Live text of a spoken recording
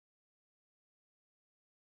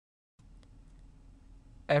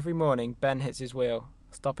Every morning Ben hits his wheel,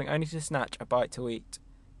 stopping only to snatch a bite to eat,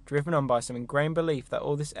 driven on by some ingrained belief that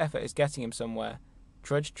all this effort is getting him somewhere.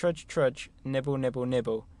 Trudge, trudge, trudge, nibble, nibble,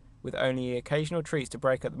 nibble, with only occasional treats to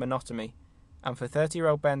break up the monotony, and for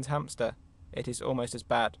 30-year-old Ben's hamster, it is almost as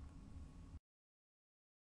bad.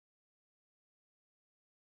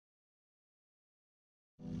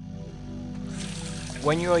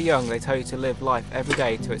 When you are young, they tell you to live life every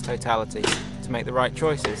day to its totality, to make the right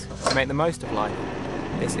choices, to make the most of life.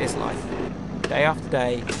 This is life. Day after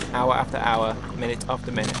day, hour after hour, minute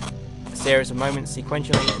after minute. A series of moments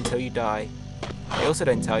sequentially until you die. They also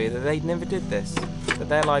don't tell you that they never did this, that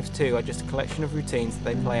their lives too are just a collection of routines that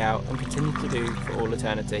they play out and continue to do for all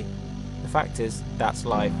eternity. The fact is, that's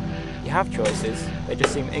life. You have choices, they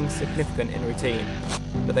just seem insignificant in routine,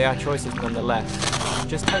 but they are choices nonetheless.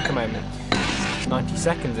 Just take a moment, 90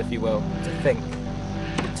 seconds if you will, to think.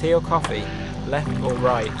 Tea or coffee, left or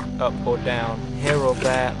right, up or down, here or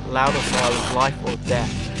there, loud or silent, life or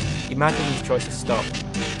death. Imagine these choices stop.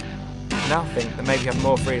 Now think that maybe you have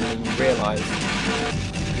more freedom than you realise.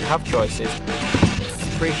 You have choices,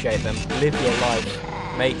 appreciate them, live your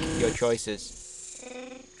life, make your choices.